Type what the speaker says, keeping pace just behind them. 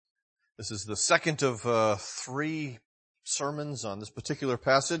This is the second of 3 sermons on this particular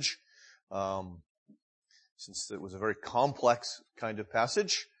passage. Since it was a very complex kind of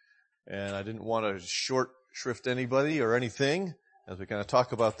passage, and I didn't want to short shrift anybody or anything as we kind of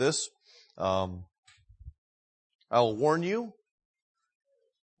talk about this. I'll warn you,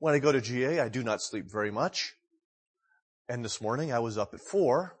 when I go to GA, I do not sleep very much. And this morning I was up at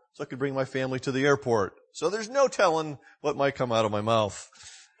 4 so I could bring my family to the airport. So there's no telling what might come out of my mouth.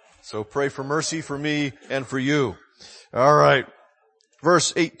 So pray for mercy for me and for you. All right.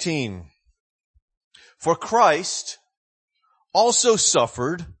 Verse 18. For Christ also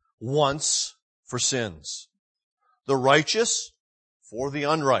suffered once for sins, the righteous for the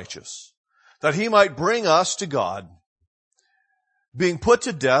unrighteous, that he might bring us to God, being put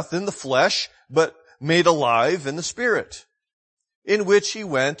to death in the flesh, but made alive in the Spirit, in which he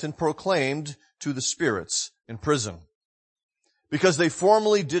went and proclaimed to the spirits in prison, because they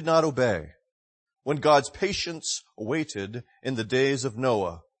formerly did not obey, when God's patience awaited in the days of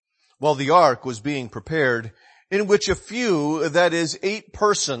Noah, while the ark was being prepared, in which a few, that is 8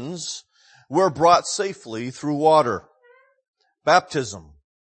 persons, were brought safely through water. Baptism,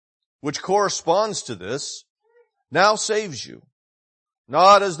 which corresponds to this, now saves you,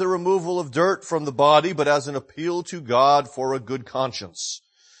 not as the removal of dirt from the body, but as an appeal to God for a good conscience,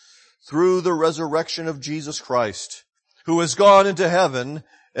 through the resurrection of Jesus Christ, who has gone into heaven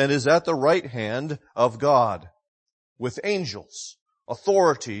and is at the right hand of God, with angels,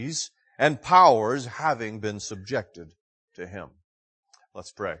 authorities, and powers having been subjected to him.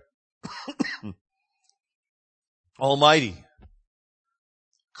 Let's pray. Almighty,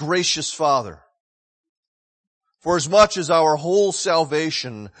 gracious Father, for as much as our whole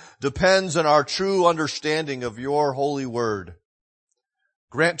salvation depends on our true understanding of your holy word,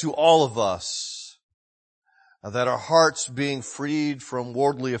 grant to all of us that our hearts, being freed from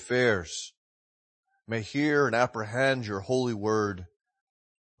worldly affairs, may hear and apprehend your holy word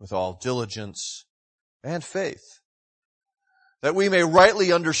with all diligence and faith, that we may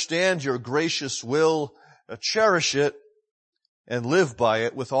rightly understand your gracious will, cherish it, and live by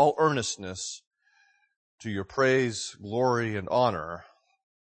it with all earnestness, to your praise, glory, and honor,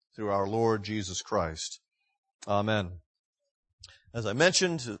 through our Lord Jesus Christ. Amen. As I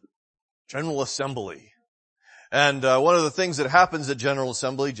mentioned, General Assembly. And one of the things that happens at General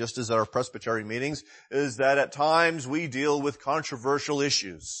Assembly, just as at our presbytery meetings, is that at times we deal with controversial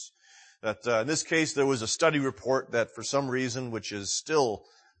issues. That in this case, there was a study report that for some reason, which is still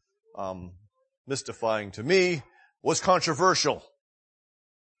mystifying to me, was controversial.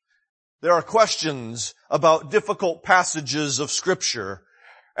 There are questions about difficult passages of Scripture,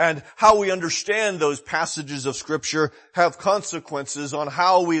 and how we understand those passages of Scripture have consequences on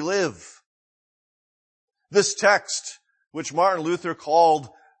how we live. This text, which Martin Luther called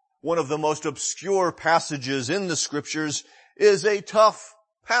one of the most obscure passages in the Scriptures, is a tough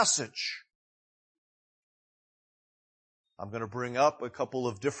passage. I'm going to bring up a couple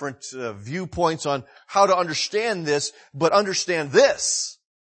of different viewpoints on how to understand this, but understand this.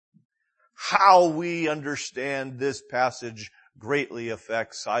 How we understand this passage greatly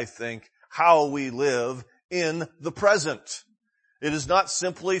affects, I think, how we live in the present. It is not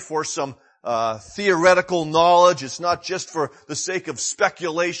simply for some theoretical knowledge. It's not just for the sake of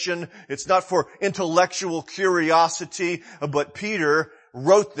speculation. It's not for intellectual curiosity. But Peter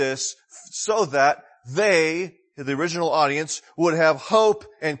wrote this so that they, the original audience, would have hope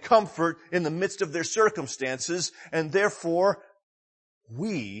and comfort in the midst of their circumstances, and therefore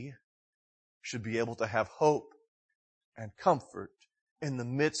we should be able to have hope and comfort in the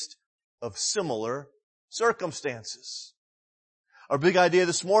midst of similar circumstances. Our big idea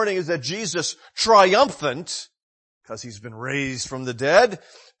this morning is that Jesus, triumphant, because he's been raised from the dead,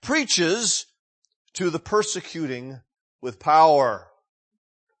 preaches to the persecuting with power.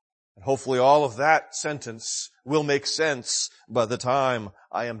 And hopefully all of that sentence will make sense by the time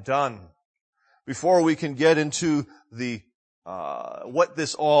I am done. Before we can get into the what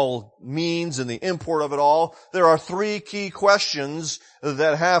this all means and the import of it all, there are 3 key questions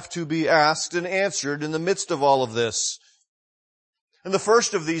that have to be asked and answered in the midst of all of this. And the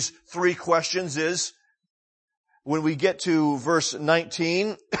first of these 3 questions is, when we get to verse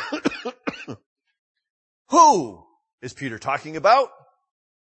 19, who is Peter talking about?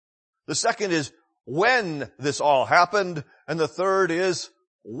 The second is, when this all happened? And the third is,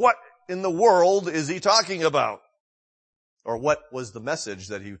 what in the world is he talking about? Or what was the message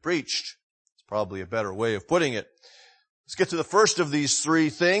that he preached? It's probably a better way of putting it. Let's get to the first of these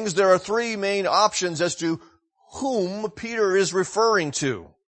 3 things. There are 3 main options as to whom Peter is referring to.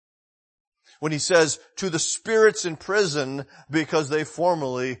 when he says, to the spirits in prison because they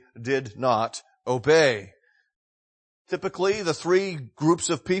formerly did not obey. Typically, the three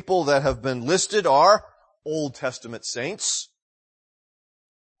groups of people that have been listed are Old Testament saints,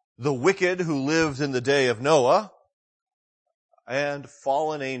 the wicked who lived in the day of Noah, and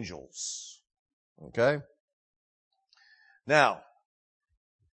fallen angels. Okay? Now,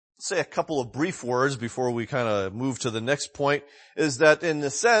 let's say a couple of brief words before we kind of move to the next point, is that in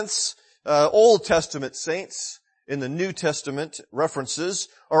a sense, Old Testament saints in the New Testament references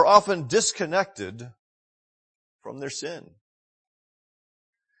are often disconnected from their sin.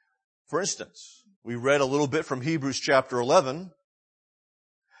 For instance, we read a little bit from Hebrews chapter 11,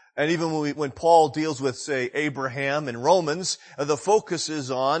 and even when Paul deals with, say, Abraham in Romans, the focus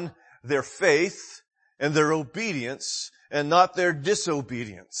is on their faith and their obedience and not their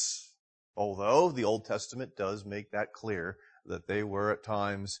disobedience. Although the Old Testament does make that clear that they were at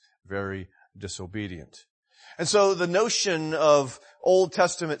times very disobedient. And so the notion of Old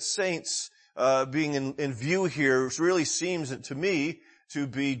Testament saints being in view here really seems to me to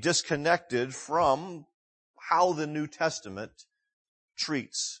be disconnected from how the New Testament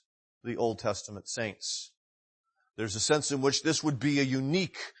treats the Old Testament saints. There's a sense in which this would be a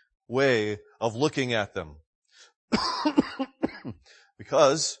unique way of looking at them.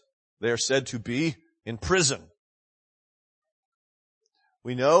 Because they are said to be in prison.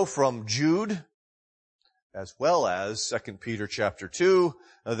 We know from Jude, as well as 2 Peter chapter 2,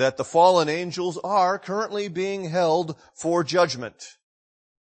 that the fallen angels are currently being held for judgment.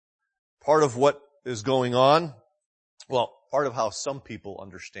 Part of what is going on, well, part of how some people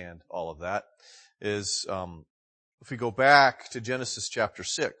understand all of that is, if we go back to Genesis chapter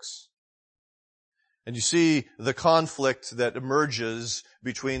 6, and you see the conflict that emerges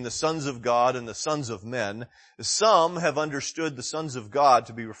between the sons of God and the sons of men, some have understood the sons of God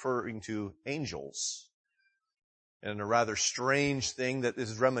to be referring to angels. And a rather strange thing that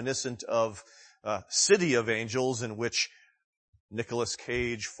is reminiscent of City of Angels, in which Nicolas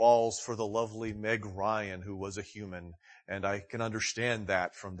Cage falls for the lovely Meg Ryan, who was a human. And I can understand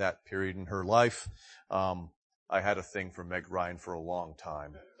that from that period in her life. I had a thing for Meg Ryan for a long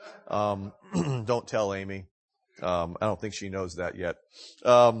time. Don't tell Amy. I don't think she knows that yet.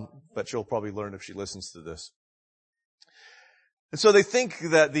 But she'll probably learn if she listens to this. And so they think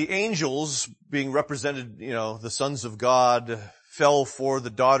that the angels, being represented, the sons of God, fell for the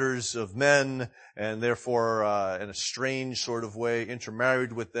daughters of men, and therefore, in a strange sort of way,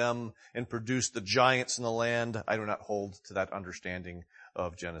 intermarried with them and produced the giants in the land. I do not hold to that understanding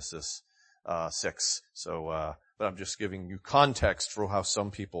of Genesis 6. So, but I'm just giving you context for how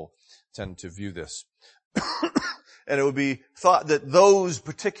some people tend to view this. And it would be thought that those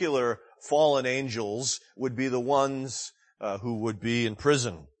particular fallen angels would be the ones who would be in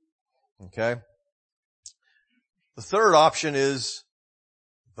prison. Okay? The third option is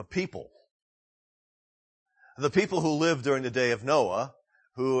the people. The people who lived during the day of Noah,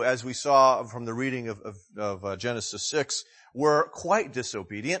 who, as we saw from the reading of Genesis 6, were quite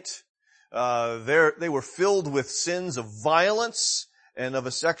disobedient. They were filled with sins of violence and of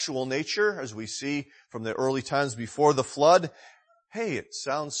a sexual nature, as we see from the early times before the flood. Hey, it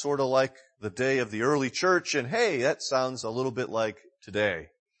sounds sort of like the day of the early church, and hey, that sounds a little bit like today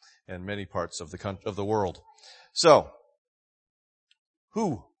in many parts of the world. So,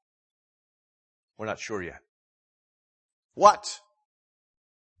 who? We're not sure yet. What?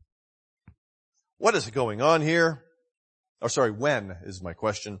 What is going on here? When is my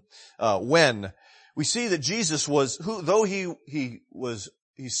question. When? We see that Jesus was, though he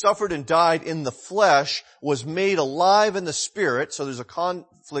suffered and died in the flesh, was made alive in the spirit. So there's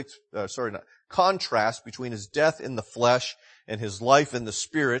a contrast between his death in the flesh and his life in the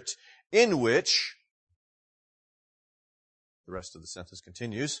spirit, in which, the rest of the sentence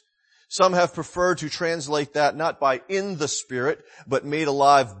continues, some have preferred to translate that not by in the Spirit, but made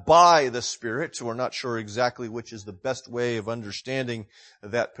alive by the Spirit. So we're not sure exactly which is the best way of understanding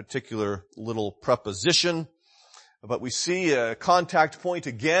that particular little preposition. But we see a contact point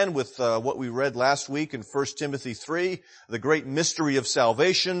again with what we read last week in 1 Timothy 3, the great mystery of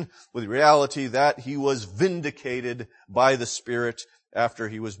salvation, with the reality that he was vindicated by the Spirit after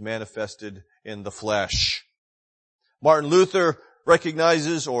he was manifested in the flesh. Martin Luther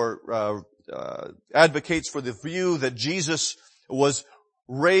recognizes or advocates for the view that Jesus was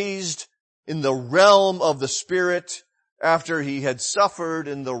raised in the realm of the Spirit after he had suffered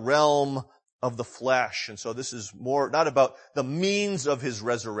in the realm of the flesh. And so this is more not about the means of his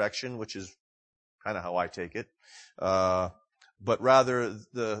resurrection, which is kind of how I take it, but rather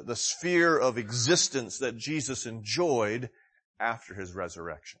the sphere of existence that Jesus enjoyed after his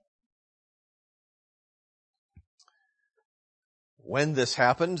resurrection. when this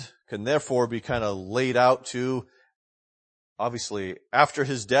happened can therefore be kind of laid out to, obviously, after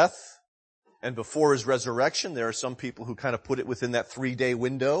his death and before his resurrection. There are some people who kind of put it within that 3-day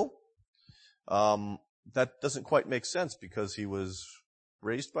window. That doesn't quite make sense because he was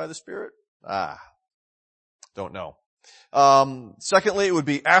raised by the Spirit. Don't know. Secondly, it would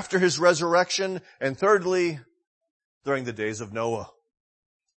be after his resurrection. And thirdly, during the days of Noah.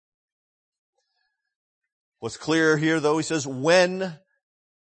 What's clear here, though, he says, when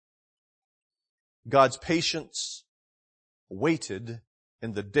God's patience waited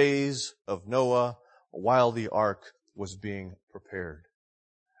in the days of Noah while the ark was being prepared.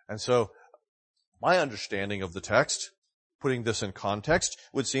 And so, my understanding of the text, putting this in context,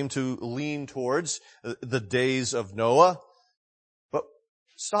 would seem to lean towards the days of Noah. But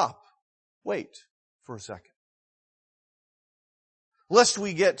stop. Wait for a second. Lest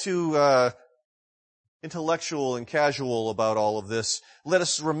we get too intellectual and casual about all of this, let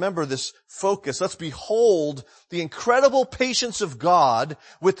us remember this focus. Let's behold the incredible patience of God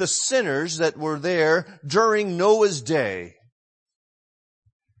with the sinners that were there during Noah's day.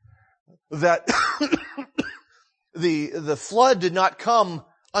 That the flood did not come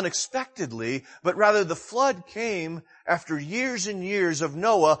unexpectedly, but rather the flood came after years and years of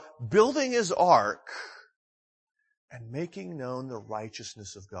Noah building his ark and making known the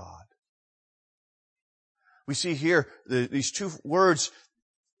righteousness of God. We see here these two words,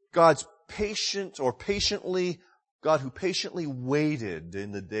 God's patient or patiently, God who patiently waited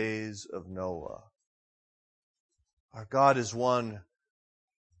in the days of Noah. Our God is one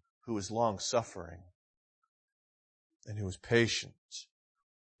who is long-suffering and who is patient,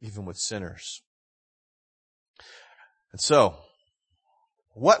 even with sinners. And so,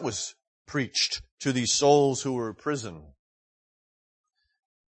 what was preached to these souls who were in prison?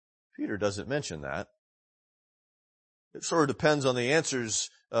 Peter doesn't mention that. It sort of depends on the answers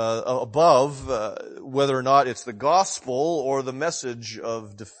above, whether or not it's the gospel or the message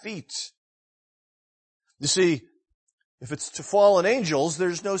of defeat. You see, if it's to fallen angels,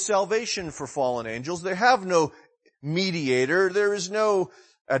 there's no salvation for fallen angels. They have no mediator. There is no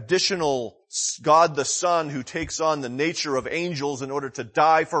additional God the Son who takes on the nature of angels in order to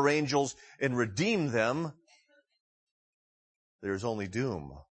die for angels and redeem them. There's only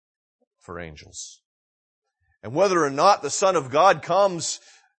doom for angels. And whether or not the Son of God comes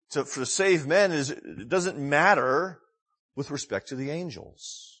to save men it doesn't matter with respect to the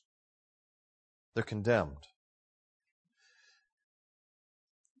angels. They're condemned.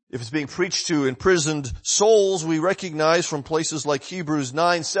 If it's being preached to imprisoned souls, we recognize from places like Hebrews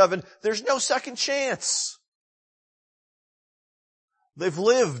 9:7, there's no second chance. They've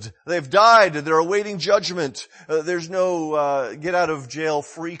lived, they've died, they're awaiting judgment. There's no get out of jail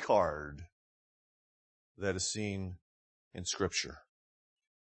free card that is seen in Scripture.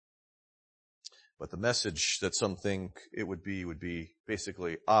 But the message that some think it would be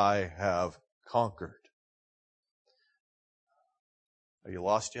basically, I have conquered. Are you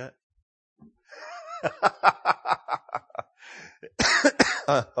lost yet?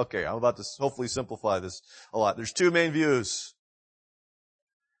 Okay, I'm about to hopefully simplify this a lot. There's two main views.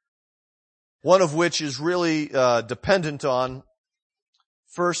 One of which is really dependent on,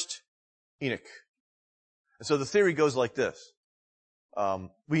 first, Enoch. And so the theory goes like this.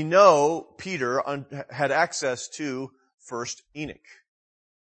 We know Peter had access to first Enoch.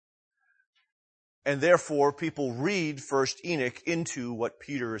 And therefore, people read first Enoch into what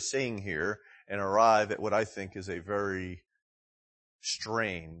Peter is saying here and arrive at what I think is a very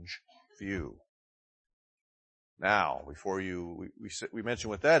strange view. Now, before we mention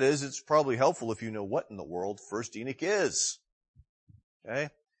what that is, it's probably helpful if you know what in the world first Enoch is. Okay?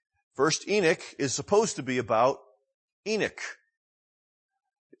 First Enoch is supposed to be about Enoch.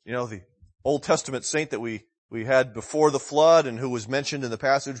 You know, the Old Testament saint that we had before the flood and who was mentioned in the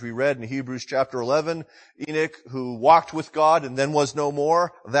passage we read in Hebrews chapter 11, Enoch who walked with God and then was no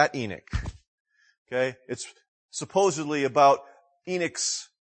more, that Enoch. Okay? It's supposedly about Enoch's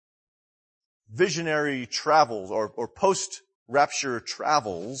visionary travels or post-rapture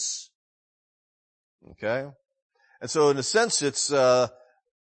travels. Okay? And so in a sense it's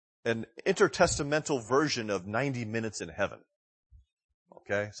an intertestamental version of 90 Minutes in Heaven.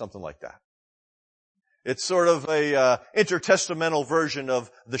 Okay? Something like that. It's sort of a intertestamental version of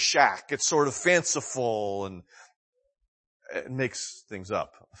The Shack. It's sort of fanciful and it makes things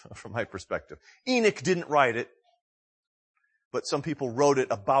up from my perspective. Enoch didn't write it, but some people wrote it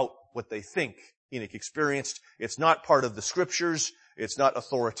about what they think Enoch experienced. It's not part of the scriptures. It's not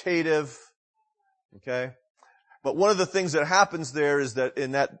authoritative. Okay? But one of the things that happens there is that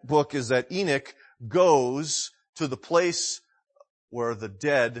in that book is that Enoch goes to the place where the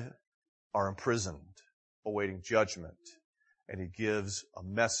dead are imprisoned, awaiting judgment, and he gives a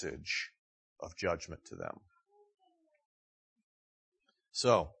message of judgment to them.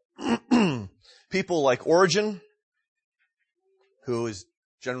 So, people like Origen, who is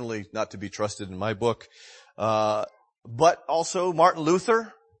generally not to be trusted in my book, but also Martin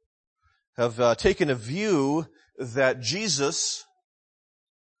Luther, have taken a view that Jesus,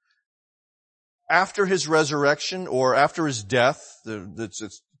 after his resurrection or after his death,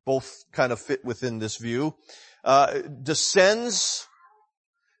 it's both kind of fit within this view, descends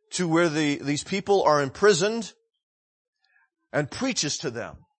to where these people are imprisoned and preaches to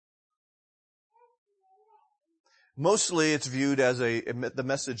them. Mostly it's viewed as the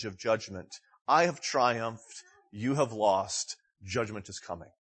message of judgment. I have triumphed, you have lost, judgment is coming.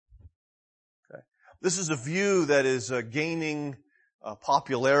 Okay. This is a view that is gaining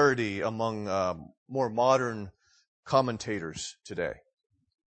popularity among more modern commentators today.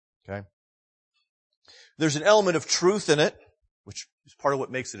 Okay. There's an element of truth in it, which is part of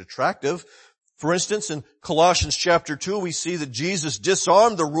what makes it attractive. For instance, in Colossians chapter 2, we see that Jesus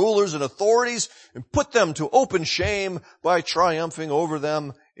disarmed the rulers and authorities and put them to open shame by triumphing over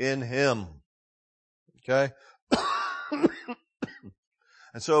them in Him. Okay?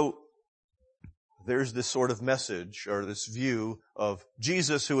 And so, there's this sort of message, or this view of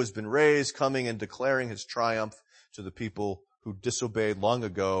Jesus who has been raised, coming and declaring His triumph to the people who disobeyed long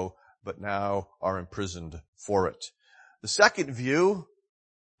ago, but now are imprisoned for it. The second view,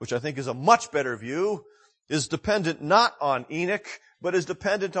 which I think is a much better view, is dependent not on Enoch, but is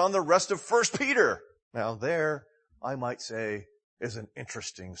dependent on the rest of 1 Peter. Now there, I might say, is an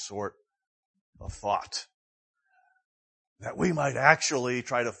interesting sort of thought. That we might actually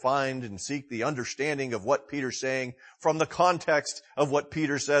try to find and seek the understanding of what Peter's saying from the context of what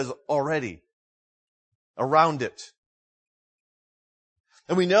Peter says already. Around it.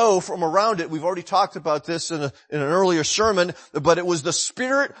 And we know from around it, we've already talked about this in an earlier sermon, but it was the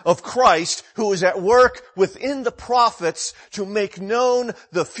Spirit of Christ who was at work within the prophets to make known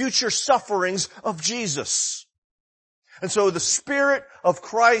the future sufferings of Jesus. And so the Spirit of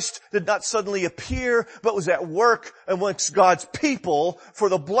Christ did not suddenly appear, but was at work amongst God's people for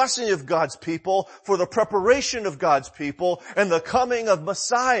the blessing of God's people, for the preparation of God's people, and the coming of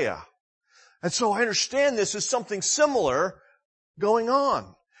Messiah. And so I understand this as something similar going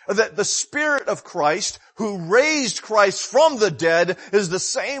on. That the Spirit of Christ, who raised Christ from the dead, is the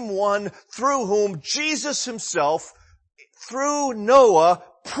same one through whom Jesus Himself, through Noah,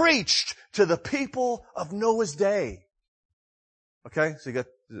 preached to the people of Noah's day. Okay? So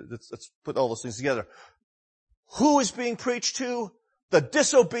let's put all those things together. Who is being preached to? The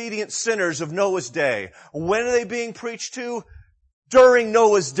disobedient sinners of Noah's day. When are they being preached to? During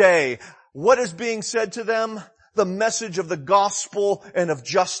Noah's day. What is being said to them? The message of the gospel and of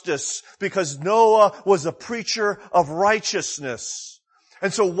justice, because Noah was a preacher of righteousness.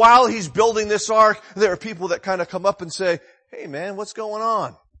 And so while he's building this ark, there are people that kind of come up and say, hey man, what's going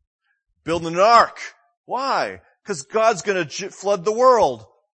on? Building an ark. Why? Because God's going to flood the world.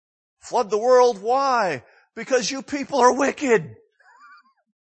 Flood the world? Why? Because you people are wicked.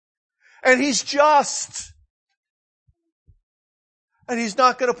 And He's just. And He's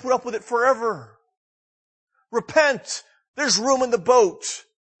not going to put up with it forever. Repent. There's room in the boat.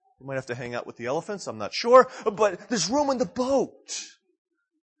 You might have to hang out with the elephants, I'm not sure, but there's room in the boat.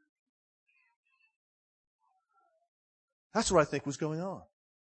 That's what I think was going on.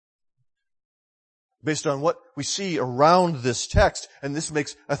 Based on what we see around this text, and this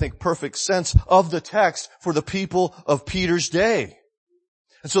makes, I think, perfect sense of the text for the people of Peter's day.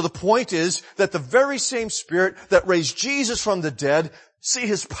 And so the point is that the very same Spirit that raised Jesus from the dead, see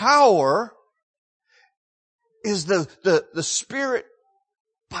His power is the Spirit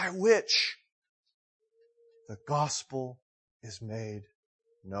by which the gospel is made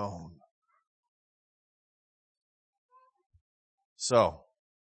known. So,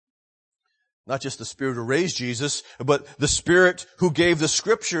 not just the Spirit who raised Jesus, but the Spirit who gave the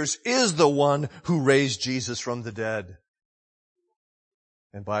Scriptures is the one who raised Jesus from the dead,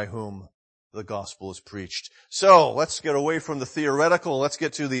 and by whom the gospel is preached. So, let's get away from the theoretical. Let's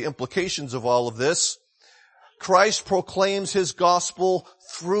get to the implications of all of this. Christ proclaims His gospel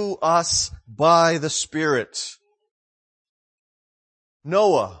through us by the Spirit.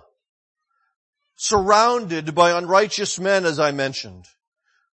 Noah, surrounded by unrighteous men, as I mentioned.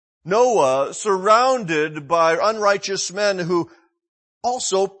 Noah, surrounded by unrighteous men who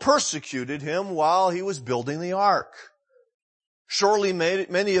also persecuted him while he was building the ark. Surely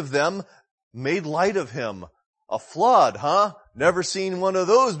many of them made light of him. A flood, huh? Never seen one of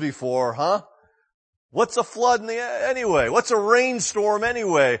those before, huh? What's a flood anyway? What's a rainstorm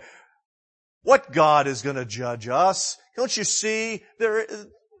anyway? What God is going to judge us? Don't you see?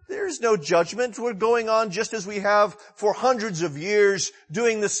 There's no judgment. We're going on just as we have for hundreds of years,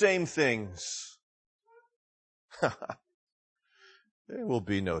 doing the same things. There will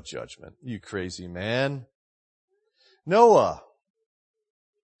be no judgment, you crazy man. Noah,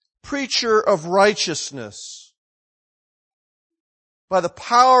 preacher of righteousness, by the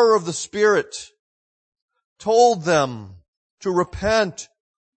power of the Spirit, told them to repent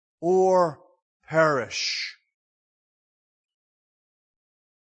or perish.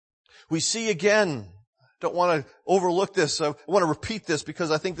 We see again, don't want to overlook this, I want to repeat this because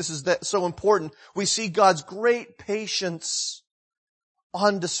I think this is so important. We see God's great patience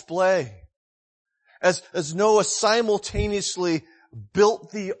on display. As Noah simultaneously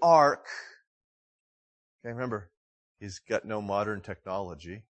built the ark. Okay, remember, he's got no modern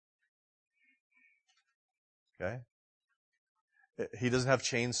technology. Okay? He doesn't have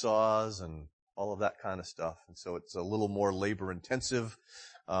chainsaws and all of that kind of stuff. And so it's a little more labor intensive.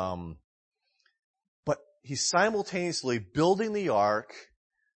 But he's simultaneously building the ark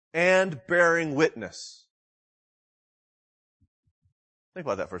and bearing witness. Think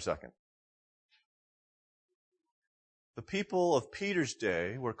about that for a second. The people of Peter's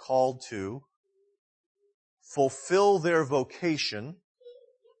day were called to fulfill their vocation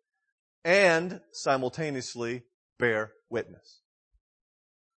and simultaneously bear witness.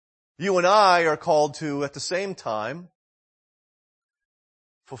 You and I are called to, at the same time,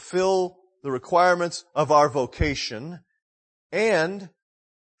 fulfill the requirements of our vocation and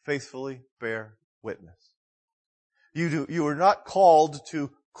faithfully bear witness. You are not called to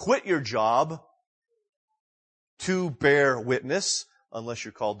quit your job to bear witness unless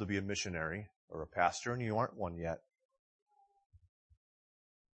you're called to be a missionary or a pastor, and you aren't one yet.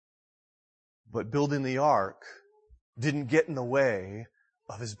 But building the ark didn't get in the way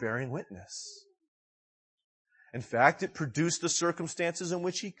of his bearing witness. In fact, it produced the circumstances in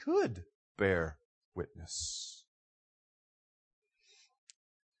which he could bear witness.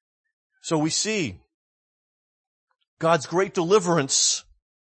 So we see God's great deliverance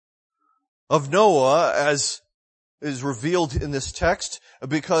of Noah as is revealed in this text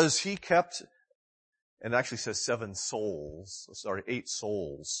because he kept, and it actually says 8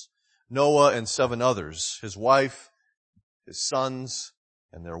 souls. Noah and 7 others, his wife, his sons,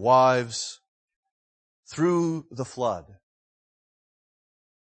 and their wives, through the flood.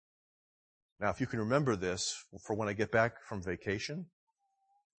 Now, if you can remember this for when I get back from vacation,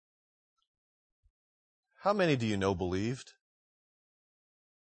 how many do you know believed?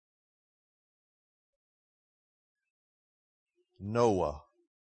 Noah.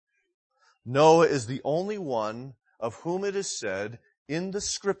 Noah is the only one of whom it is said in the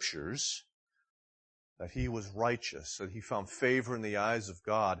Scriptures that he was righteous, that he found favor in the eyes of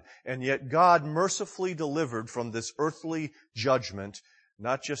God. And yet God mercifully delivered from this earthly judgment,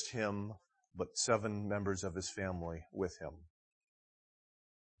 not just him, but 7 members of his family with him.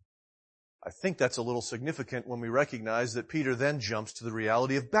 I think that's a little significant when we recognize that Peter then jumps to the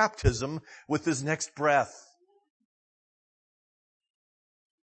reality of baptism with his next breath.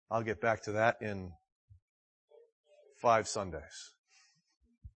 I'll get back to that in 5 Sundays.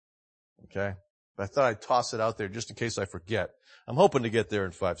 Okay? But I thought I'd toss it out there just in case I forget. I'm hoping to get there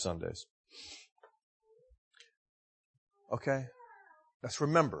in 5 Sundays. Okay? Let's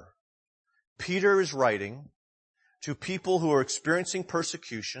remember, Peter is writing to people who are experiencing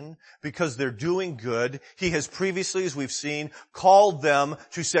persecution because they're doing good. He has previously, as we've seen, called them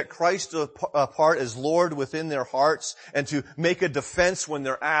to set Christ apart as Lord within their hearts and to make a defense when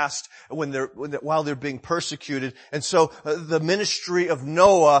they're asked, while they're being persecuted. And so the ministry of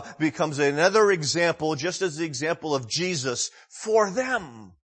Noah becomes another example, just as the example of Jesus, for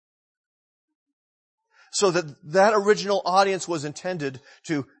them. So that original audience was intended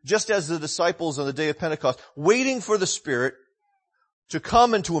to, just as the disciples on the day of Pentecost, waiting for the Spirit to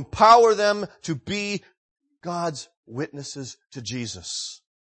come and to empower them to be God's witnesses to Jesus.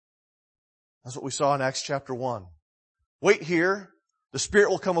 That's what we saw in Acts chapter 1. Wait here, the Spirit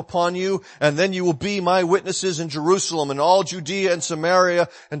will come upon you, and then you will be my witnesses in Jerusalem and all Judea and Samaria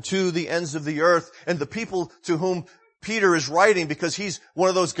and to the ends of the earth. And the people to whom Peter is writing, because he's one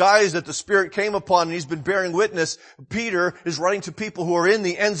of those guys that the Spirit came upon and he's been bearing witness. Peter is writing to people who are in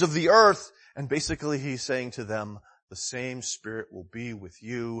the ends of the earth. And basically he's saying to them, the same Spirit will be with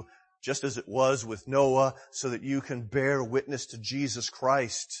you, just as it was with Noah, so that you can bear witness to Jesus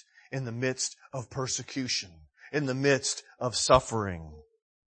Christ in the midst of persecution, in the midst of suffering.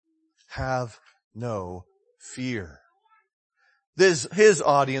 Have no fear. his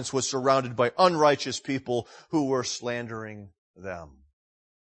audience was surrounded by unrighteous people who were slandering them.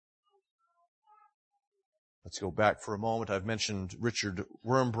 Let's go back for a moment. I've mentioned Richard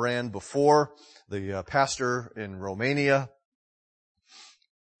Wurmbrand before, the pastor in Romania.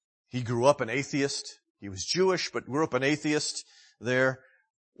 He grew up an atheist. He was Jewish, but grew up an atheist there.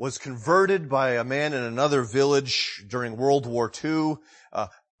 Was converted by a man in another village during World War II.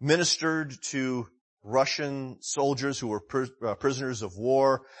 Ministered to Russian soldiers who were prisoners of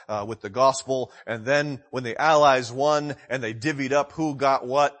war with the gospel. And then when the Allies won and they divvied up who got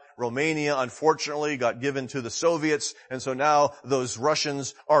what, Romania, unfortunately, got given to the Soviets, and so now those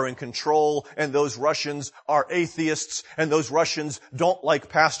Russians are in control, and those Russians are atheists, and those Russians don't like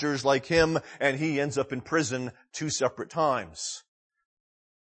pastors like him, and he ends up in prison 2 separate times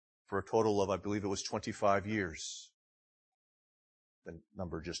for a total of, I believe it was 25 years. The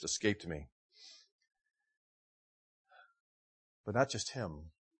number just escaped me. But not just him,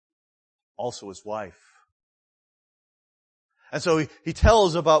 also his wife. And so he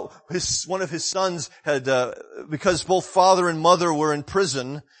tells about one of his sons had, because both father and mother were in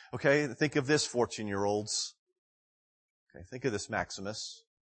prison. Okay, think of this, 14-year-olds. Okay, think of this, Maximus.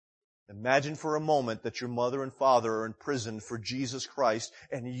 Imagine for a moment that your mother and father are in prison for Jesus Christ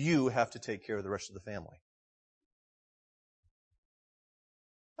and you have to take care of the rest of the family.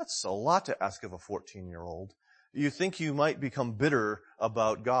 That's a lot to ask of a 14-year-old. You think you might become bitter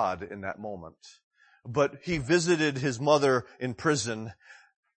about God in that moment. But he visited his mother in prison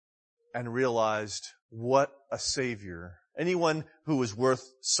and realized what a Savior. Anyone who was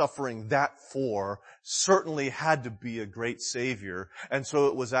worth suffering that for certainly had to be a great Savior. And so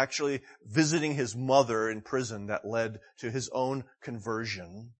it was actually visiting his mother in prison that led to his own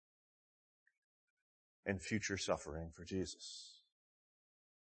conversion and future suffering for Jesus.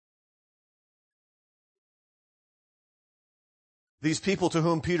 These people to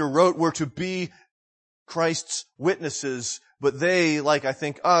whom Peter wrote were to be Christ's witnesses, but they, like I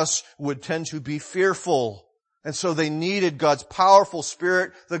think us, would tend to be fearful. And so they needed God's powerful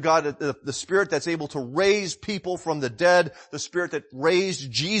Spirit, the Spirit that's able to raise people from the dead, the Spirit that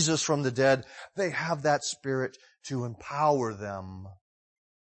raised Jesus from the dead. They have that Spirit to empower them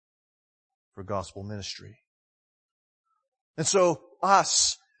for gospel ministry. And so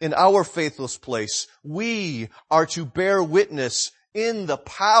us, in our faithless place, we are to bear witness in the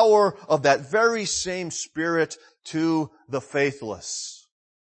power of that very same Spirit to the faithless.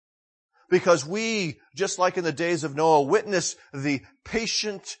 Because we, just like in the days of Noah, witness the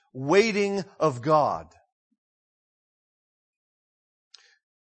patient waiting of God.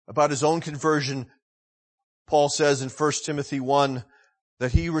 About his own conversion, Paul says in 1 Timothy 1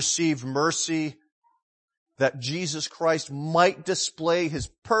 that he received mercy that Jesus Christ might display his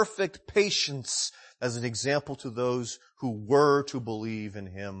perfect patience as an example to those who were to believe in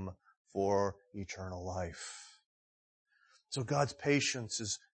him for eternal life. So God's patience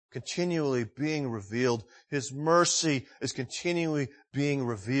is continually being revealed. His mercy is continually being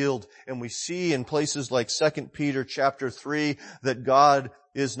revealed. And we see in places like 2 Peter chapter 3 that God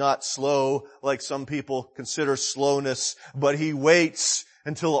is not slow like some people consider slowness, but he waits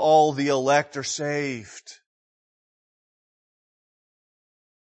until all the elect are saved.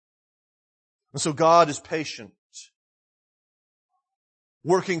 And so God is patient,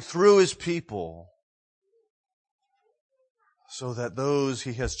 working through his people so that those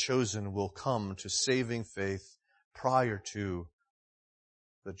he has chosen will come to saving faith prior to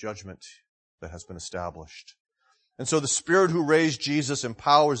the judgment that has been established. And so the Spirit who raised Jesus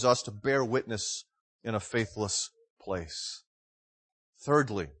empowers us to bear witness in a faithless place.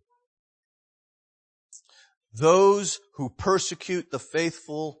 Thirdly, those who persecute the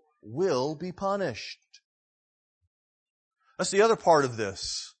faithful will be punished. That's the other part of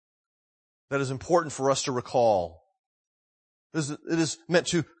this that is important for us to recall. It is meant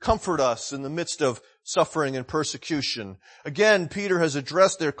to comfort us in the midst of suffering and persecution. Again, Peter has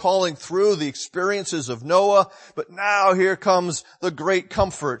addressed their calling through the experiences of Noah, but now here comes the great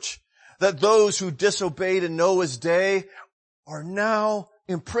comfort that those who disobeyed in Noah's day are now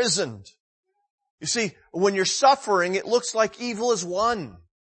imprisoned. You see, when you're suffering, it looks like evil is won.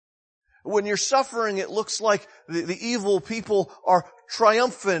 When you're suffering, it looks like the evil people are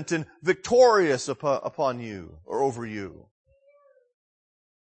triumphant and victorious upon you or over you.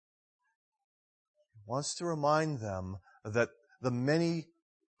 He wants to remind them that the many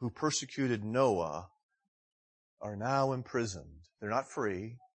who persecuted Noah are now imprisoned. They're not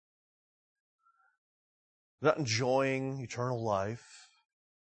free. They're not enjoying eternal life,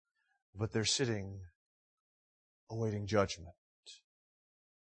 but they're sitting awaiting judgment.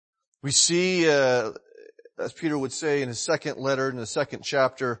 We see a as Peter would say in his second letter, in the second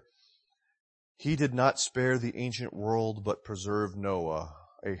chapter, he did not spare the ancient world, but preserved Noah,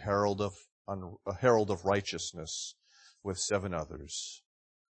 a herald of righteousness, with 7 others,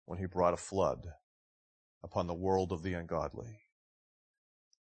 when he brought a flood upon the world of the ungodly.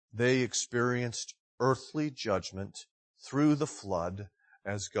 They experienced earthly judgment through the flood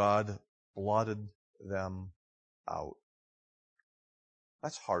as God blotted them out.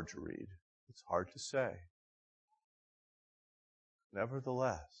 That's hard to read. It's hard to say.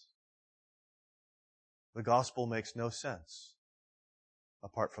 Nevertheless, the gospel makes no sense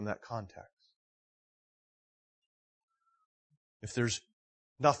apart from that context. If there's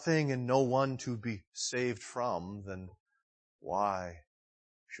nothing and no one to be saved from, then why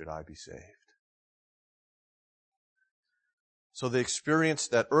should I be saved? So they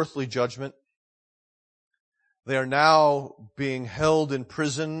experienced that earthly judgment. They are now being held in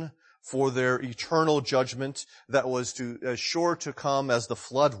prison for their eternal judgment that was as sure to come as the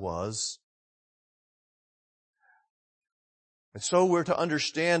flood was. And so we're to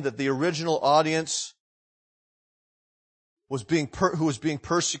understand that the original audience who was being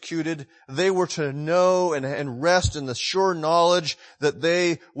persecuted, they were to know and rest in the sure knowledge that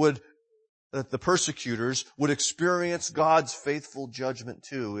that the persecutors would experience God's faithful judgment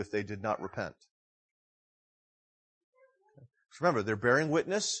too if they did not repent. Remember, they're bearing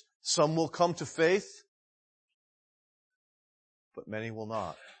witness. Some will come to faith, but many will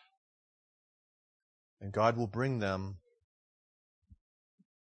not. And God will bring them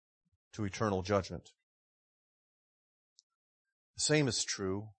to eternal judgment. The same is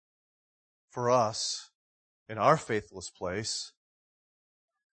true for us in our faithless place.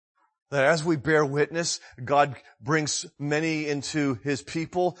 That as we bear witness, God brings many into His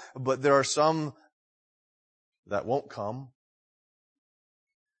people, but there are some that won't come.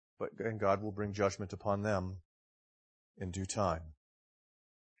 And God will bring judgment upon them in due time.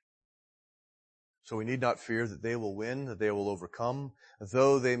 So we need not fear that they will win, that they will overcome.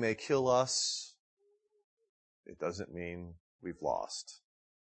 Though they may kill us, it doesn't mean we've lost.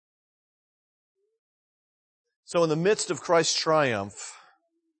 So in the midst of Christ's triumph,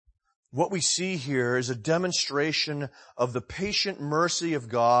 what we see here is a demonstration of the patient mercy of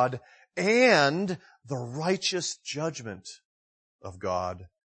God and the righteous judgment of God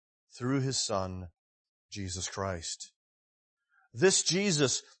through His Son, Jesus Christ. This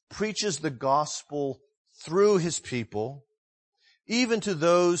Jesus preaches the gospel through His people, even to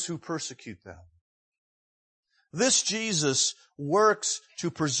those who persecute them. This Jesus works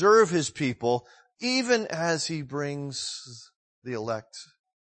to preserve His people, even as He brings the elect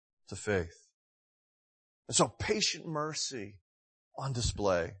to faith. And so patient mercy on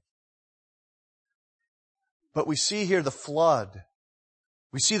display. But we see here the flood.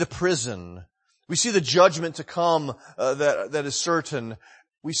 We see the prison. We see the judgment to come that is certain.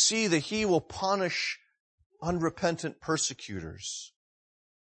 We see that He will punish unrepentant persecutors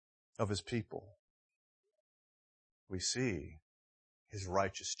of His people. We see His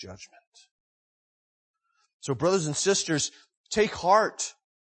righteous judgment. So brothers and sisters, take heart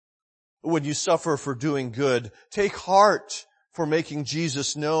when you suffer for doing good. Take heart for making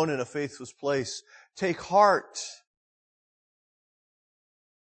Jesus known in a faithless place. Take heart.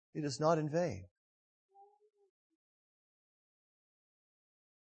 It is not in vain.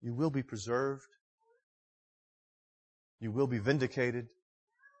 You will be preserved. You will be vindicated.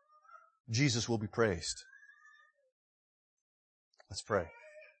 Jesus will be praised. Let's pray.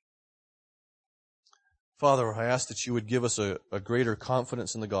 Father, I ask that you would give us a greater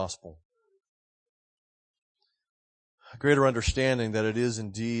confidence in the gospel. A greater understanding that it is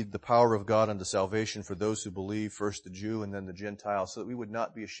indeed the power of God unto salvation for those who believe, first the Jew and then the Gentile, so that we would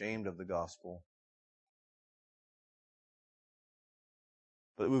not be ashamed of the gospel.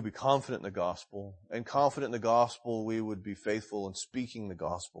 But we would be confident in the gospel, and confident in the gospel we would be faithful in speaking the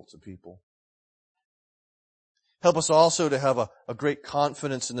gospel to people. Help us also to have a great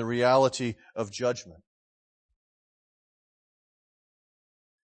confidence in the reality of judgment.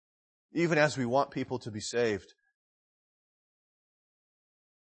 Even as we want people to be saved,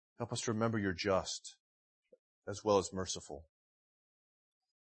 help us to remember you're just as well as merciful.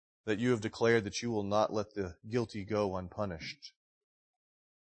 That you have declared that you will not let the guilty go unpunished.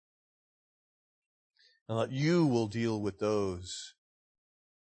 And that you will deal with those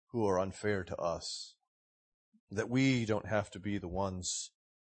who are unfair to us. That we don't have to be the ones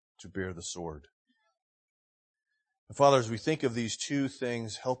to bear the sword. And Father, as we think of these two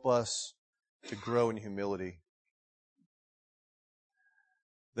things, help us to grow in humility.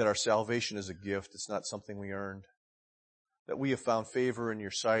 That our salvation is a gift. It's not something we earned. That we have found favor in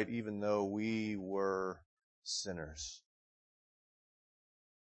your sight even though we were sinners.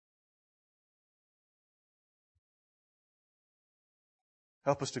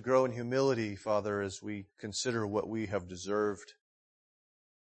 Help us to grow in humility, Father, as we consider what we have deserved.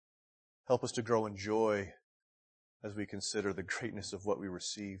 Help us to grow in joy as we consider the greatness of what we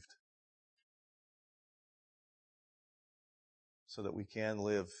received, so that we can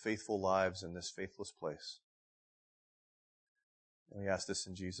live faithful lives in this faithless place. And we ask this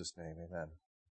in Jesus' name, amen.